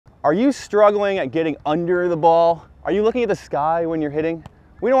Are you struggling at getting under the ball? Are you looking at the sky when you're hitting?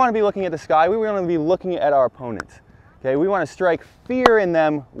 We don't want to be looking at the sky, we want to be looking at our opponents. Okay, we want to strike fear in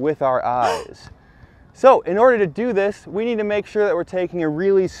them with our eyes. So in order to do this, we need to make sure that we're taking a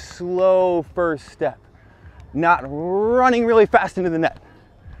really slow first step, not running really fast into the net.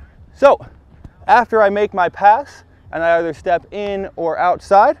 So after I make my pass and I either step in or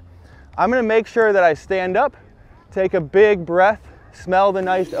outside, I'm going to make sure that I stand up, take a big breath, smell the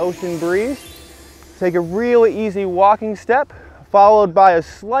nice ocean breeze, take a really easy walking step, followed by a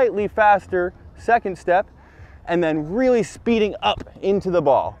slightly faster second step, and then really speeding up into the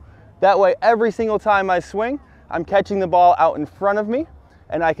ball. That way, every single time I swing, I'm catching the ball out in front of me,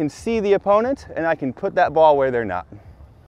 and I can see the opponent, and I can put that ball where they're not.